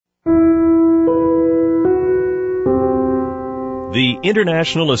The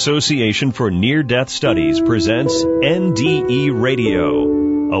International Association for Near-Death Studies presents NDE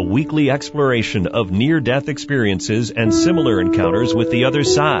Radio, a weekly exploration of near-death experiences and similar encounters with the other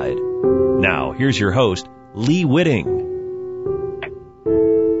side. Now, here's your host, Lee Whitting.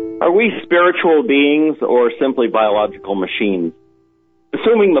 Are we spiritual beings or simply biological machines?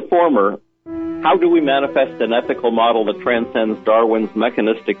 Assuming the former, how do we manifest an ethical model that transcends Darwin's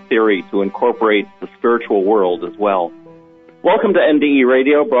mechanistic theory to incorporate the spiritual world as well? Welcome to NDE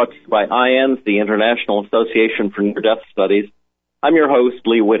Radio, brought to you by IANS, the International Association for Near-Death Studies. I'm your host,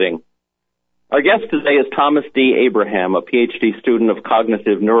 Lee Whitting. Our guest today is Thomas D. Abraham, a PhD student of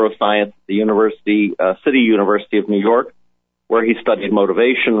cognitive neuroscience at the City University of New York, where he studied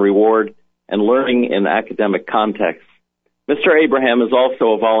motivation, reward, and learning in academic contexts. Mr. Abraham is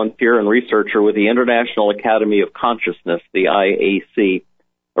also a volunteer and researcher with the International Academy of Consciousness, the IAC,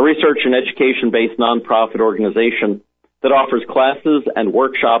 a research and education-based nonprofit organization that offers classes and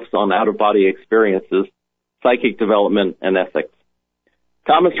workshops on out-of-body experiences, psychic development, and ethics.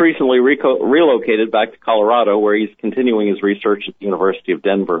 Thomas recently relocated back to Colorado, where he's continuing his research at the University of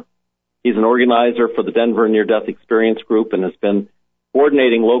Denver. He's an organizer for the Denver Near-Death Experience Group and has been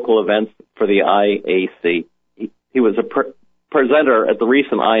coordinating local events for the IAC. He was a presenter at the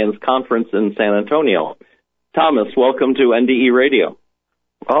recent IANS conference in San Antonio. Thomas, welcome to NDE Radio.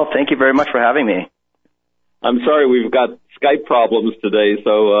 Well, thank you very much for having me. I'm sorry, we've got Skype problems today,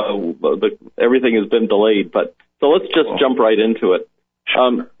 so everything has been delayed. So let's just jump right into it.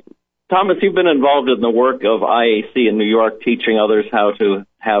 Thomas, you've been involved in the work of IAC in New York, teaching others how to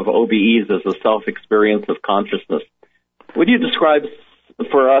have OBEs as a self-experience of consciousness. Would you describe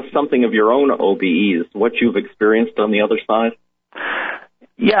for us something of your own OBEs, what you've experienced on the other side?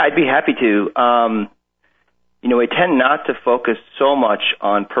 Yeah, I'd be happy to. I tend not to focus so much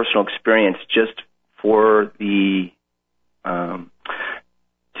on personal experience just for the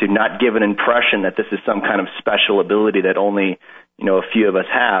to not give an impression that this is some kind of special ability that only a few of us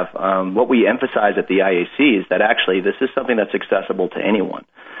have. What we emphasize at the IAC is that actually this is something that's accessible to anyone.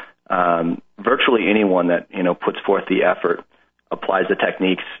 Virtually anyone that puts forth the effort, applies the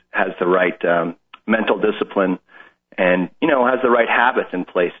techniques, has the right mental discipline, and has the right habits in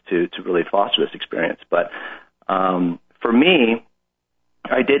place to really foster this experience. But for me,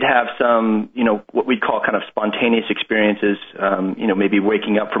 I did have some, what we'd call kind of spontaneous experiences, maybe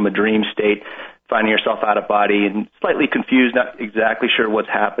waking up from a dream state, finding yourself out of body and slightly confused, not exactly sure what's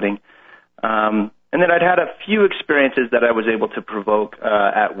happening. And then I'd had a few experiences that I was able to provoke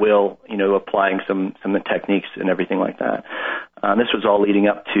at will, applying some of the techniques and everything like that. This was all leading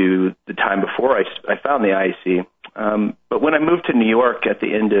up to the time before I found the IAC. But when I moved to New York at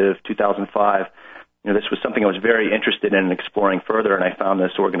the end of 2005, this was something I was very interested in exploring further, and I found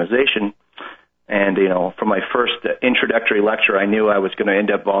this organization. And, from my first introductory lecture, I knew I was going to end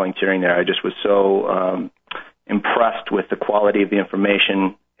up volunteering there. I just was so impressed with the quality of the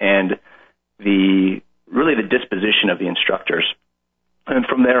information and the disposition of the instructors. And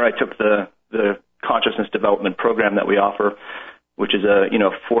from there, I took the consciousness development program that we offer, which is a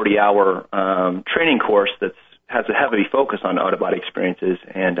 40-hour training course that has a heavy focus on out-of-body experiences,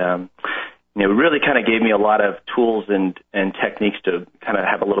 and it really kind of gave me a lot of tools and techniques to kind of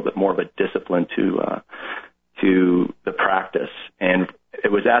have a little bit more of a discipline to the practice. And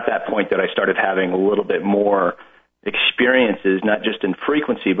it was at that point that I started having a little bit more experiences, not just in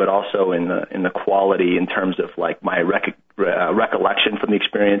frequency, but also in the quality in terms of like my recollection from the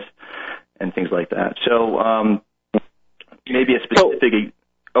experience and things like that. So maybe a specific.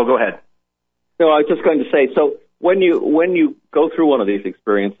 Go ahead. No, I was just going to say. So when you go through one of these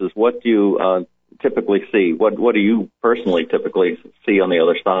experiences, what do you typically see? What do you personally typically see on the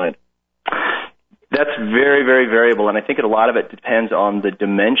other side? That's very, very variable, and I think a lot of it depends on the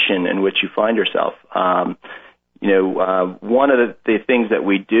dimension in which you find yourself. One of the things that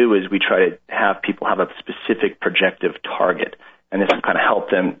we do is we try to have people have a specific projective target, and this will kind of help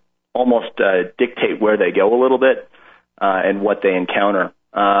them almost dictate where they go a little bit and what they encounter.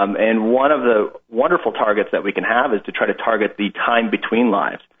 And one of the wonderful targets that we can have is to try to target the time between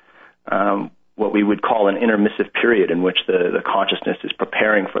lives, what we would call an intermissive period in which the consciousness is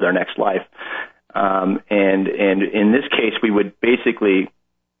preparing for their next life. And in this case, we would basically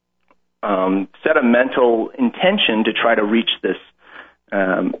set a mental intention to try to reach this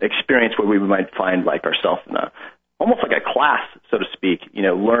experience where we might find like ourselves in almost like a class, so to speak,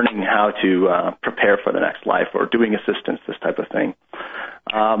 learning how to prepare for the next life or doing assistance, this type of thing.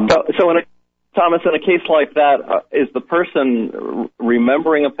 Thomas, in a case like that, is the person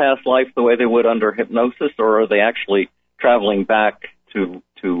remembering a past life the way they would under hypnosis, or are they actually traveling back to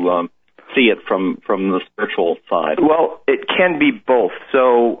see it from the spiritual side? Well, it can be both.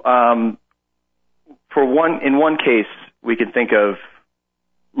 So, in one case, we can think of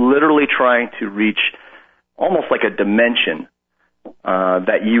literally trying to reach almost like a dimension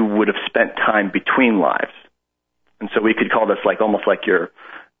that you would have spent time between lives. And so we could call this almost like your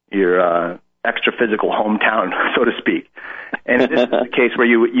extra physical hometown, so to speak. And this is the case where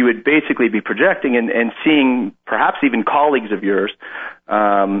you would basically be projecting and seeing perhaps even colleagues of yours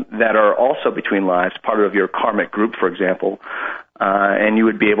that are also between lives, part of your karmic group, for example, and you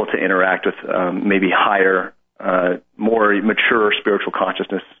would be able to interact with maybe higher, more mature spiritual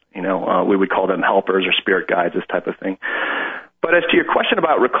consciousness. We would call them helpers or spirit guides, this type of thing. But as to your question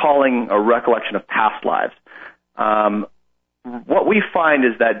about recalling a recollection of past lives, what we find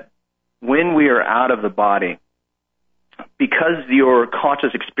is that when we are out of the body, because your conscious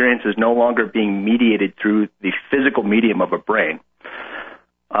experience is no longer being mediated through the physical medium of a brain,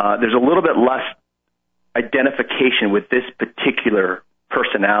 there's a little bit less identification with this particular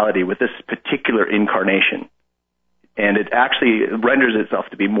personality, with this particular incarnation. And it actually renders itself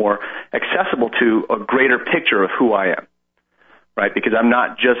to be more accessible to a greater picture of who I am, right? Because I'm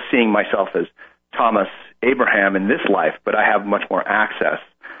not just seeing myself as Thomas Abraham in this life, but I have much more access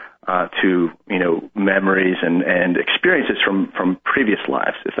to memories and experiences from previous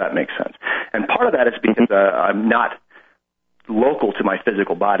lives, if that makes sense. And part of that is because I'm not local to my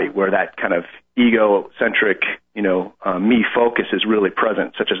physical body, where that kind of egocentric, me focus is really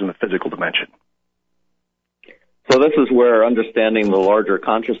present, such as in the physical dimension. So this is where understanding the larger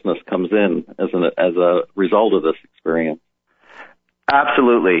consciousness comes in as a result of this experience.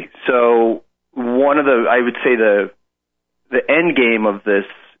 Absolutely. So I would say the end game of this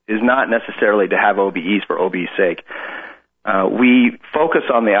is not necessarily to have OBEs for OBE's sake. We focus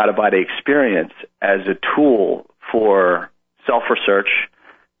on the out-of-body experience as a tool for self-research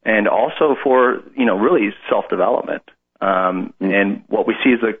and also for, really self-development. And what we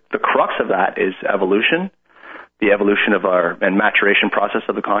see is the crux of that is evolution, the evolution of and maturation process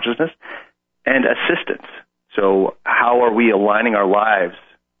of the consciousness, and assistance. So how are we aligning our lives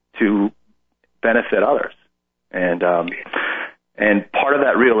to benefit others? And part of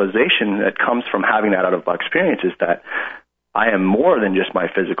that realization that comes from having that out-of-body experience is that I am more than just my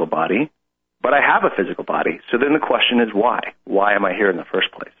physical body, but I have a physical body. So then the question is why? Why am I here in the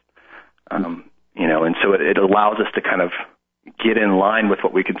first place? And so it allows us to kind of get in line with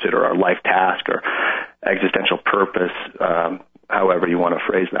what we consider our life task or existential purpose, however you want to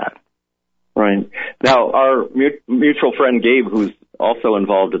phrase that. Right. Now, our mutual friend Gabe, who's also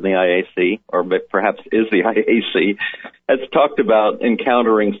involved in the IAC, or perhaps is the IAC, has talked about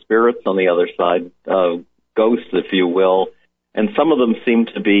encountering spirits on the other side, ghosts, if you will, and some of them seem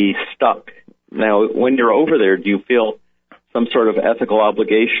to be stuck. Now, when you're over there, do you feel some sort of ethical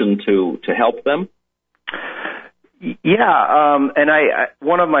obligation to help them? Yeah, and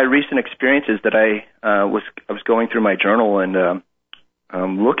one of my recent experiences that I was going through my journal and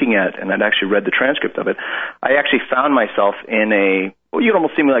looking at, and I'd actually read the transcript of it, I actually found myself in you'd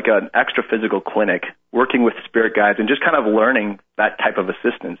almost seem like an extra physical clinic, working with spirit guides and just kind of learning that type of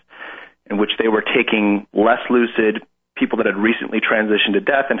assistance, in which they were taking less lucid people that had recently transitioned to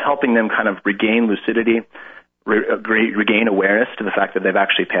death and helping them kind of regain lucidity, regain awareness to the fact that they've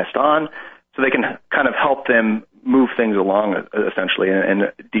actually passed on, so they can kind of help them move things along, essentially,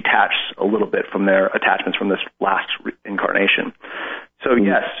 and detach a little bit from their attachments from this last incarnation. So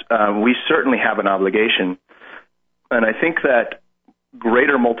yes, we certainly have an obligation, and I think that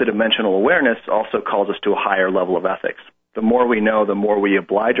greater multidimensional awareness also calls us to a higher level of ethics. The more we know, the more we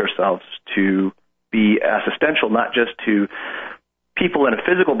oblige ourselves to be assistential, not just to people in a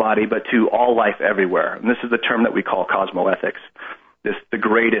physical body, but to all life everywhere. And this is the term that we call cosmoethics, the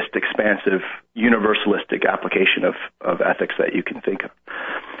greatest expansive universalistic application of ethics that you can think of.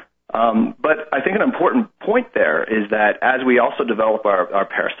 But I think an important point there is that as we also develop our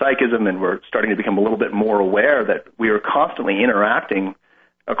parapsychism and we're starting to become a little bit more aware that we are constantly interacting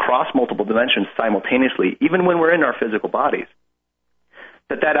across multiple dimensions simultaneously, even when we're in our physical bodies,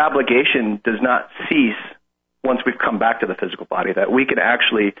 that obligation does not cease once we've come back to the physical body, that we can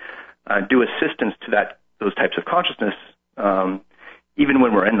actually do assistance to those types of consciousness even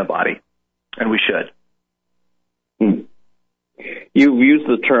when we're in the body, and we should. You've used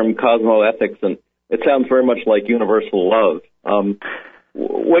the term cosmoethics, and it sounds very much like universal love.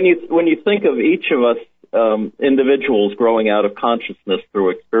 When you think of each of us individuals growing out of consciousness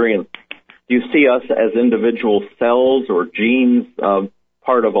through experience, do you see us as individual cells or genes,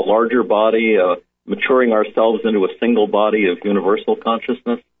 part of a larger body, maturing ourselves into a single body of universal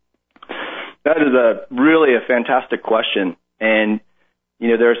consciousness? That is really a fantastic question, and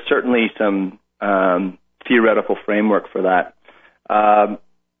there's certainly some theoretical framework for that. A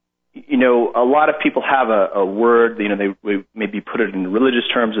lot of people have a word, they maybe put it in religious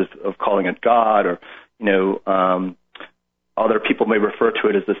terms of calling it God, or, other people may refer to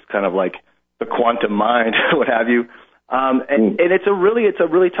it as this kind of like the quantum mind, what have you. And it's a really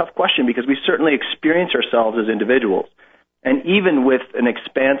tough question, because we certainly experience ourselves as individuals. And even with an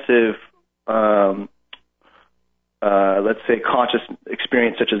expansive, let's say, conscious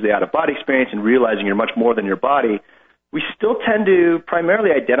experience such as the out-of-body experience and realizing you're much more than your body, we still tend to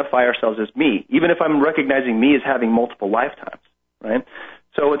primarily identify ourselves as me, even if I'm recognizing me as having multiple lifetimes, right?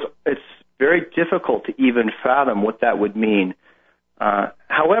 So it's very difficult to even fathom what that would mean.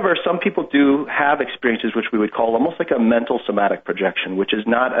 However, some people do have experiences which we would call almost like a mental somatic projection, which is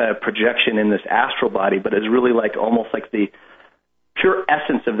not a projection in this astral body, but is really like almost like the pure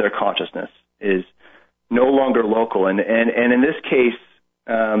essence of their consciousness is no longer local. And in this case,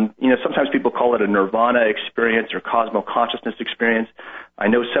 sometimes people call it a nirvana experience or cosmo-consciousness experience. I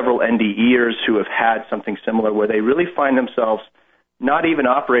know several NDEers who have had something similar, where they really find themselves not even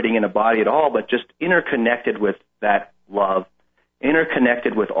operating in a body at all, but just interconnected with that love,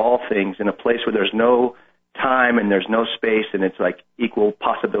 interconnected with all things in a place where there's no time and there's no space, and it's like equal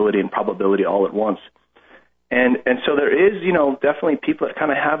possibility and probability all at once. And so there is, definitely people that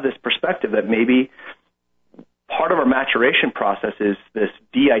kind of have this perspective that maybe part of our maturation process is this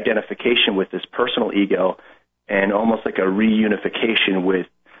de-identification with this personal ego, and almost like a reunification with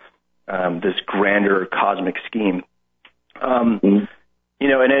this grander cosmic scheme. And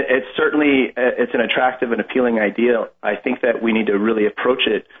it's certainly it's an attractive and appealing idea. I think that we need to really approach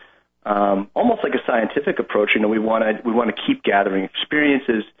it almost like a scientific approach. We want to keep gathering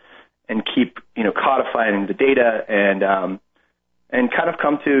experiences and keep codifying the data and kind of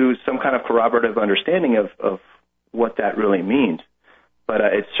come to some kind of corroborative understanding of what that really means. But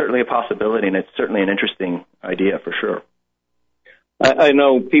it's certainly a possibility, and it's certainly an interesting idea for sure. I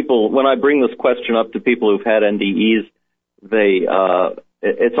know people, when I bring this question up to people who've had NDEs,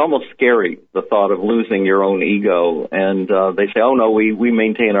 it's almost scary, the thought of losing your own ego. And they say, oh, no, we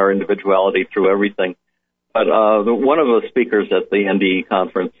maintain our individuality through everything. But one of the speakers at the NDE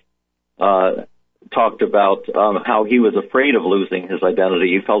conference talked about how he was afraid of losing his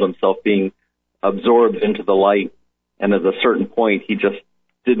identity. He felt himself being absorbed into the light, and at a certain point, he just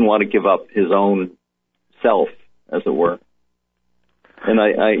didn't want to give up his own self, as it were. And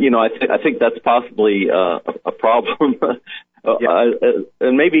I think that's possibly a problem.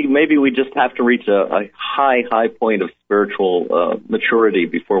 And maybe we just have to reach a high point of spiritual maturity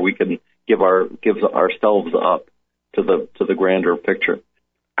before we can give ourselves up to the grander picture.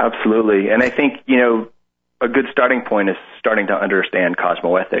 Absolutely. And I think, a good starting point is starting to understand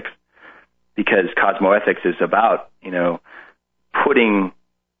cosmoethics, because cosmoethics is about, putting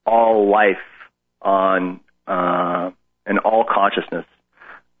all life on and all consciousness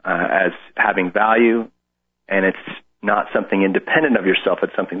as having value, and it's not something independent of yourself.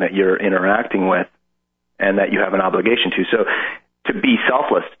 It's something that you're interacting with and that you have an obligation to. So to be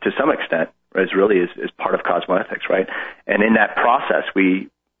selfless to some extent is part of cosmoethics, right? And in that process, we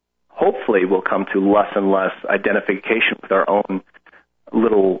hopefully will come to less and less identification with our own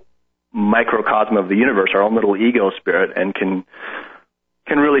little microcosm of the universe, our own little ego spirit, and can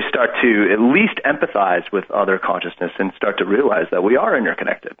really start to at least empathize with other consciousness and start to realize that we are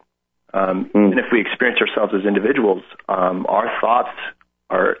interconnected. And if we experience ourselves as individuals, our thoughts,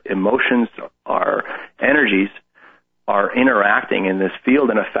 our emotions, our energies are interacting in this field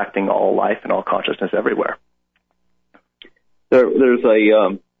and affecting all life and all consciousness everywhere. There's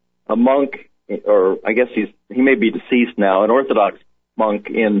a monk, or I guess he may be deceased now, an Orthodox monk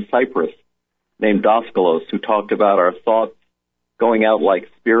in Cyprus named Daskalos, who talked about our thoughts going out like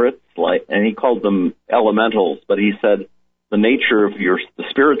spirits, and he called them elementals, but he said the nature of the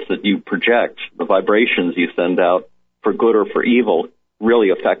spirits that you project, the vibrations you send out for good or for evil,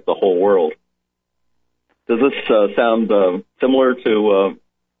 really affect the whole world. Does this sound similar to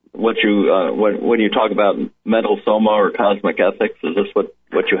what you when you talk about mental soma or cosmic ethics? Is this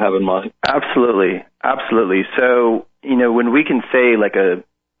what you have in mind? Absolutely. So when we can say like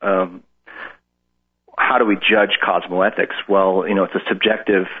how do we judge cosmoethics? Well, it's a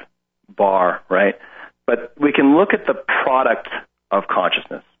subjective bar, right? But we can look at the product of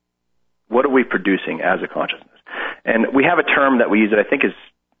consciousness. What are we producing as a consciousness? And we have a term that we use that I think is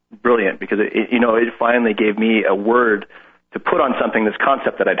brilliant, because it finally gave me a word to put on something, this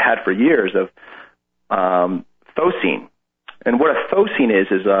concept that I'd had for years of thosine. And what a thosine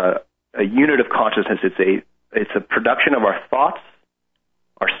is a unit of consciousness. It's a production of our thoughts,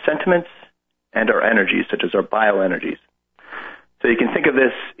 our sentiments, and our energies, such as our bioenergies. So you can think of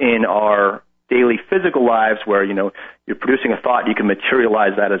this in our daily physical lives where, you're producing a thought, you can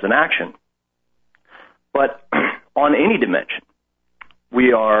materialize that as an action. But on any dimension,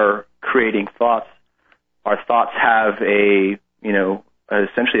 we are creating thoughts. Our thoughts have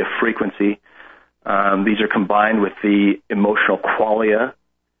essentially a frequency. These are combined with the emotional qualia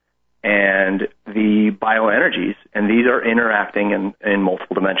and the bioenergies, and these are interacting in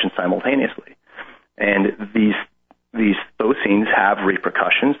multiple dimensions simultaneously. And those scenes have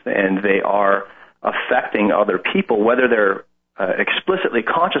repercussions, and they are affecting other people, whether they're explicitly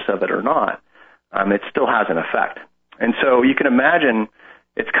conscious of it or not. It still has an effect. And so you can imagine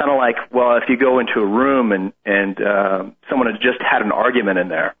it's kind of like, well, if you go into a room and someone has just had an argument in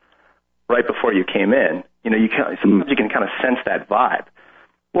there right before you came in, sometimes you can kind of sense that vibe.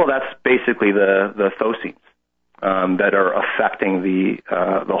 Well, that's basically the thocenes that are affecting the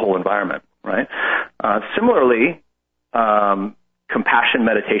whole environment, right? Similarly, compassion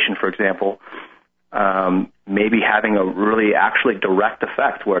meditation, for example, maybe having a really actually direct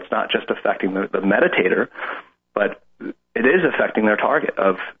effect where it's not just affecting the meditator, but it is affecting their target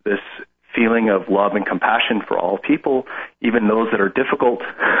of this feeling of love and compassion for all people, even those that are difficult,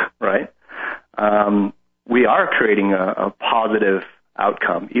 right? We are creating a positive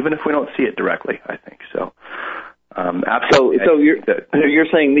outcome, even if we don't see it directly, I think. So, absolutely. So you're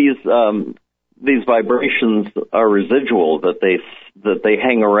saying these vibrations are residual, that they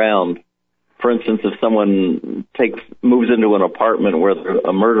hang around. For instance, if someone moves into an apartment where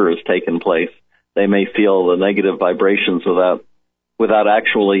a murder has taken place, they may feel the negative vibrations without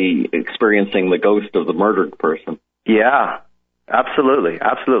actually experiencing the ghost of the murdered person. Yeah, absolutely.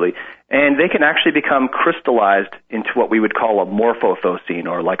 And they can actually become crystallized into what we would call a morphothocene,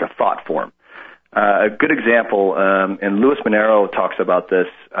 or like a thought form. A good example, and Luis Monero talks about this.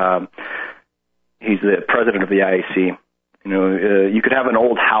 He's the president of the IAC. You could have an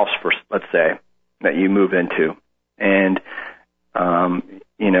old house, let's say, that you move into, and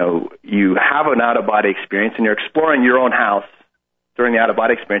you have an out-of-body experience, and you're exploring your own house during the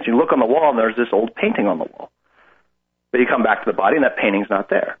out-of-body experience. You look on the wall, and there's this old painting on the wall. But you come back to the body, and that painting's not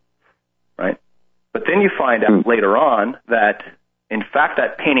there, right? But then you find out later on that, in fact,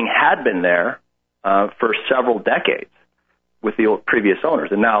 that painting had been there for several decades with the previous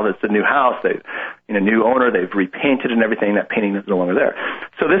owners. And now it's a new house, new owner, they've repainted and everything, that painting is no longer there.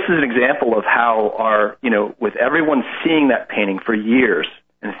 So this is an example of how with everyone seeing that painting for years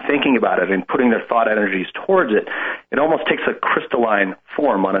and thinking about it and putting their thought energies towards it, it almost takes a crystalline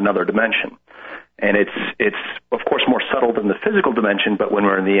form on another dimension. And it's of course more subtle than the physical dimension, but when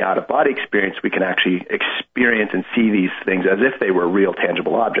we're in the out-of-body experience, we can actually experience and see these things as if they were real,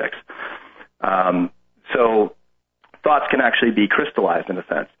 tangible objects. So thoughts can actually be crystallized in a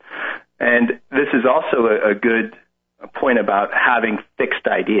sense. And this is also a good point about having fixed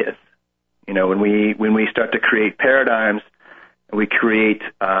ideas. When we start to create paradigms, and we create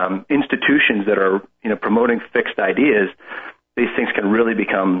institutions that are promoting fixed ideas, these things can really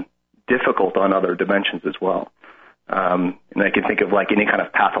become difficult on other dimensions as well. And I can think of like any kind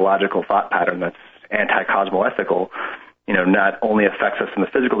of pathological thought pattern that's anti-cosmoethical, not only affects us in the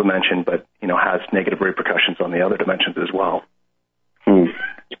physical dimension, but, has negative repercussions on the other dimensions as well.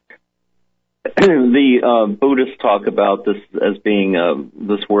 The Buddhists talk about this as being,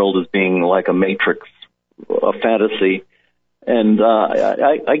 this world as being like a matrix, a fantasy. And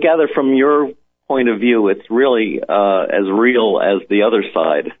I gather from your point of view, it's really as real as the other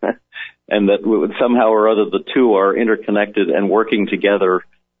side, and that somehow or other the two are interconnected and working together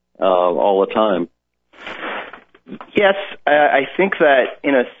all the time. Yes, I think that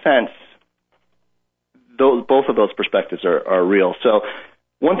in a sense, both of those perspectives are real. So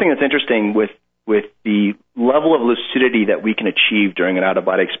one thing that's interesting with the level of lucidity that we can achieve during an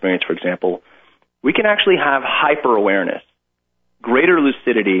out-of-body experience, for example, we can actually have hyper-awareness, greater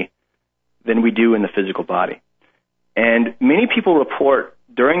lucidity than we do in the physical body. And many people report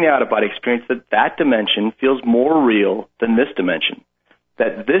during the out-of-body experience that dimension feels more real than this dimension,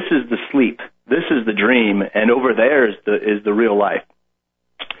 that this is the sleep, this is the dream, and over there is the real life.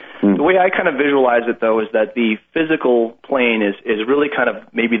 The way I kind of visualize it, though, is that the physical plane is really kind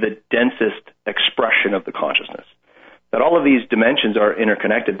of maybe the densest expression of the consciousness, that all of these dimensions are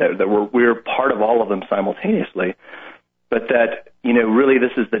interconnected, that we're part of all of them simultaneously, but that, really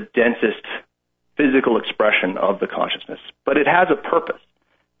this is the densest physical expression of the consciousness. But it has a purpose.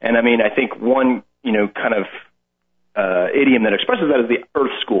 And I think one, kind of idiom that expresses that is the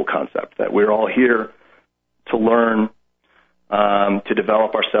Earth School concept, that we're all here to learn, to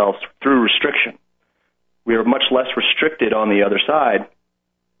develop ourselves through restriction. We are much less restricted on the other side,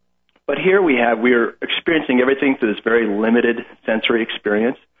 But here we're experiencing everything through this very limited sensory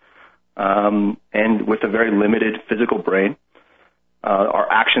experience, and with a very limited physical brain.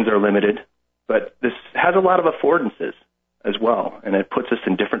 Our actions are limited, but this has a lot of affordances as well, and it puts us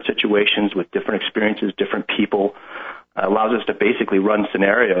in different situations with different experiences, different people, allows us to basically run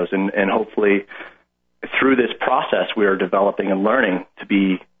scenarios, and hopefully through this process we are developing and learning to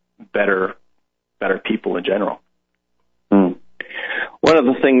be better people in general. One of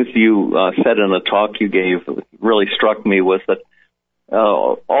the things you said in a talk you gave that really struck me was that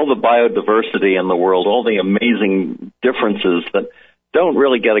all the biodiversity in the world, all the amazing differences that don't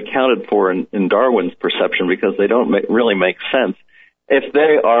really get accounted for in Darwin's perception because they don't really make sense. If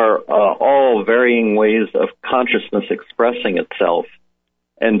they are all varying ways of consciousness expressing itself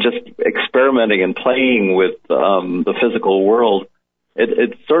and just experimenting and playing with the physical world,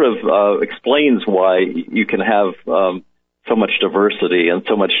 it sort of explains why you can have so much diversity and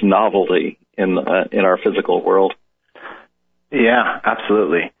so much novelty in our physical world. Yeah,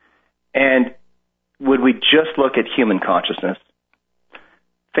 absolutely. And would we just look at human consciousness?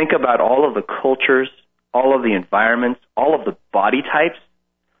 Think about all of the cultures, all of the environments, all of the body types,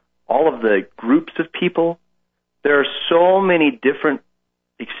 all of the groups of people. There are so many different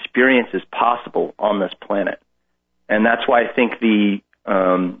experiences possible on this planet. And that's why I think the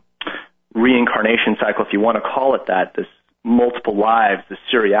reincarnation cycle, if you want to call it that, this multiple lives, this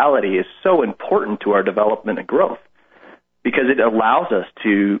seriality is so important to our development and growth because it allows us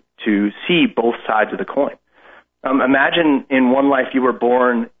to see both sides of the coin. Imagine in one life you were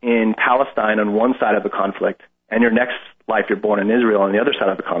born in Palestine on one side of the conflict, and your next life you're born in Israel on the other side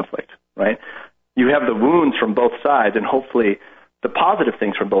of the conflict, right? You have the wounds from both sides and hopefully the positive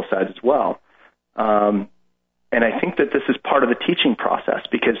things from both sides as well. And I think that this is part of the teaching process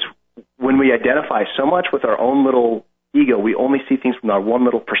because when we identify so much with our own little ego, we only see things from our one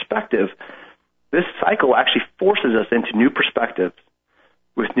little perspective. This cycle actually forces us into new perspectives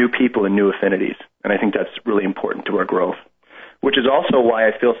with new people and new affinities. And I think that's really important to our growth, which is also why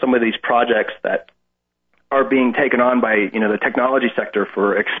I feel some of these projects that are being taken on by, the technology sector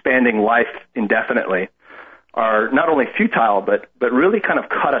for expanding life indefinitely are not only futile, but really kind of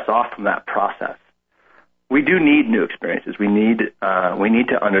cut us off from that process. We do need new experiences. We need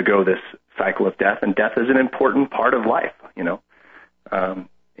to undergo this cycle of death, and death is an important part of life, even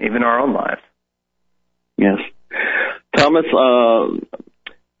our own lives. Yes. Thomas,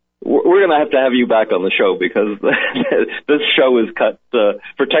 we're going to have you back on the show because this show is cut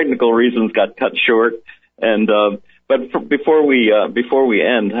for technical reasons, got cut short. And before we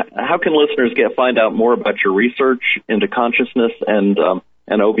end, how can listeners find out more about your research into consciousness and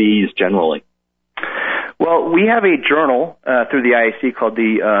OBEs generally? Well, we have a journal through the IAC called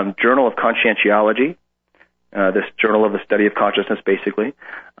the Journal of Conscientiology. This Journal of the Study of Consciousness, basically,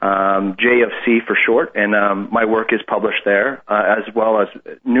 JFC for short, and my work is published there, as well as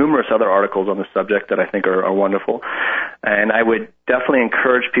numerous other articles on the subject that I think are wonderful. And I would definitely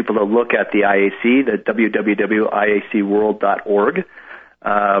encourage people to look at the IAC, the www.iacworld.org.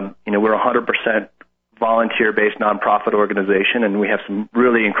 We're a 100% volunteer-based nonprofit organization, and we have some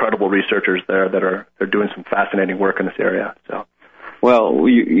really incredible researchers there that are doing some fascinating work in this area. So. Well,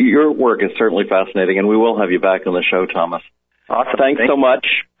 your work is certainly fascinating, and we will have you back on the show, Thomas. Awesome. Thanks so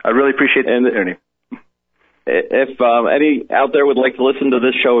much. I really appreciate the opportunity. If any out there would like to listen to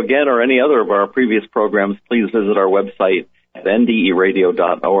this show again or any other of our previous programs, please visit our website at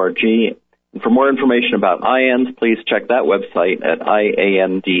nderadio.org. And for more information about IANDS, please check that website at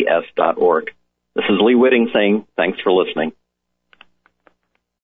iands.org. This is Lee Witting saying thanks for listening.